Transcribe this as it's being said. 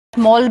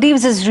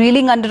Maldives is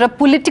reeling under a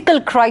political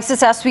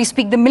crisis as we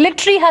speak. The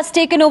military has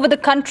taken over the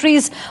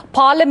country's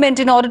parliament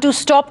in order to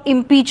stop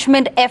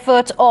impeachment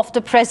efforts of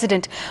the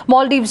president.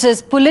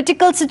 Maldives'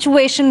 political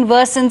situation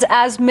worsens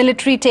as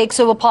military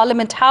takes over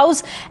Parliament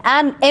House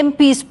and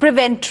MPs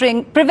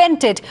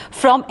prevented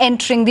from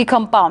entering the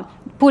compound.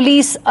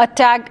 Police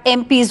attacked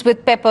MPs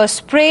with pepper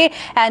spray,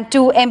 and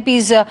two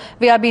MPs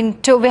we have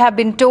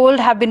been told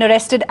have been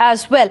arrested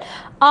as well.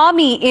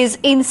 Army is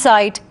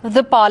inside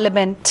the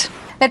parliament.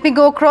 Let me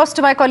go across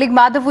to my colleague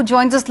Madhav, who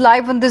joins us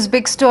live on this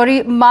big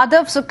story.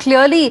 Madhav, so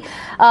clearly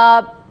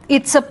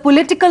it's a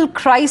political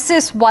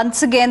crisis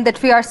once again that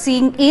we are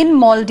seeing in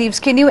Maldives.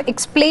 Can you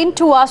explain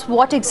to us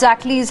what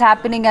exactly is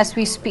happening as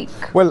we speak?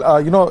 Well,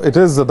 it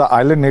is the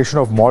island nation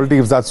of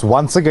Maldives that's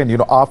once again,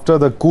 after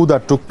the coup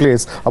that took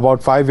place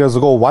about 5 years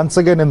ago, once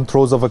again in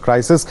throes of a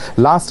crisis.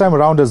 Last time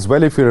around as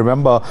well, if you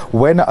remember,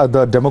 when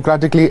the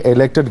democratically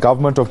elected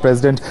government of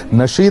President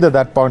Nasheed at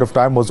that point of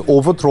time was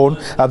overthrown,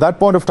 at that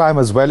point of time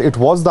as well, it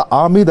was the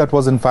army that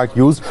was in fact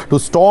used to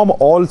storm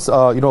all,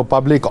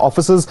 public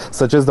offices,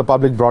 such as the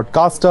public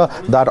broadcaster,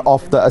 that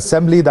of the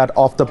assembly, that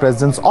of the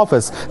president's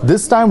office.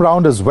 This time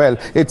round as well,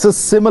 it's a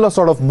similar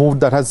sort of move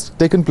that has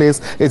taken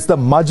place. It's the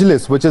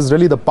Majlis, which is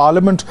really the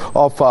parliament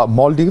of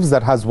Maldives,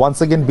 that has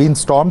once again been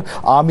stormed.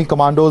 Army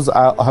commandos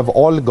have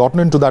all gotten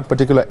into that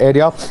particular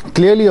area.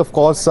 Clearly, of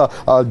course,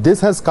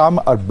 this has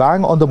come a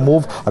bang on the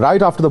move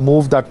right after the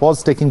move that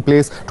was taking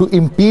place to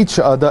impeach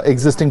the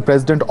existing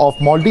president of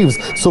Maldives.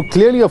 So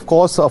clearly, of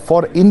course,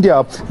 for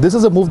India, this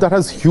is a move that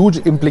has huge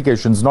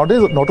implications. Not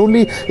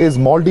only is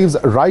Maldives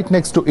right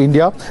next to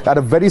India at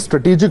a very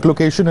strategic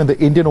location in the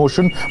Indian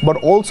Ocean, but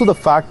also the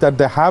fact that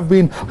there have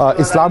been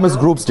Islamist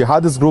groups,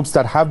 jihadist groups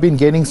that have been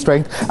gaining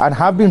strength and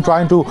have been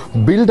trying to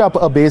build up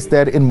a base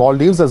there in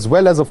Maldives, as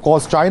well as, of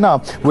course, China,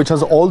 which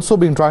has also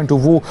been trying to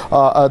woo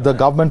the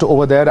government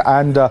over there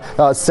and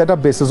set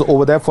up bases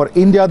over there. For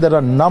India, there are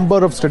a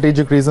number of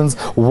strategic reasons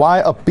why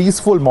a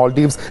peaceful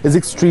Maldives is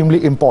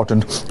extremely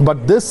important.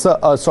 But this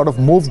sort of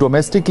move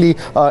domestically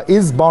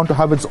is bound to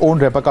have its own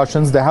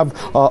repercussions. There have,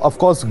 of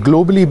course,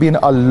 globally been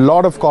a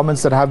lot of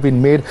comments that have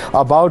been made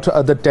about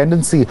the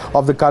tendency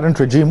of the current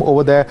regime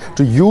over there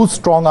to use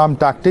strong arm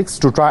tactics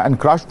to try and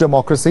crush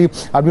democracy.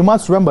 And we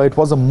must remember, it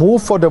was a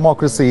move for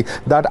democracy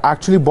that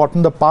actually brought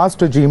in the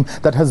past regime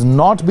that has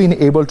not been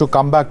able to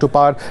come back to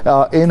power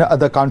in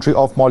the country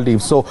of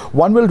Maldives. So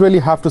one will really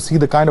have to see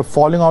the kind of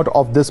falling out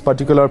of this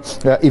particular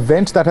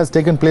event that has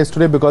taken place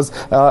today, because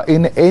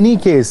in any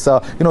case,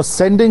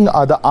 sending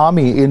the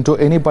army into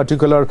any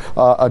particular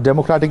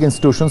democratic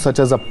institution such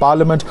as a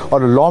parliament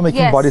or a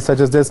lawmaking body such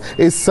as this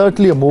is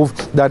certainly a move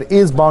that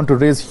is bound to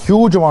raise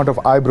huge amount of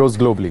eyebrows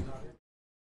globally.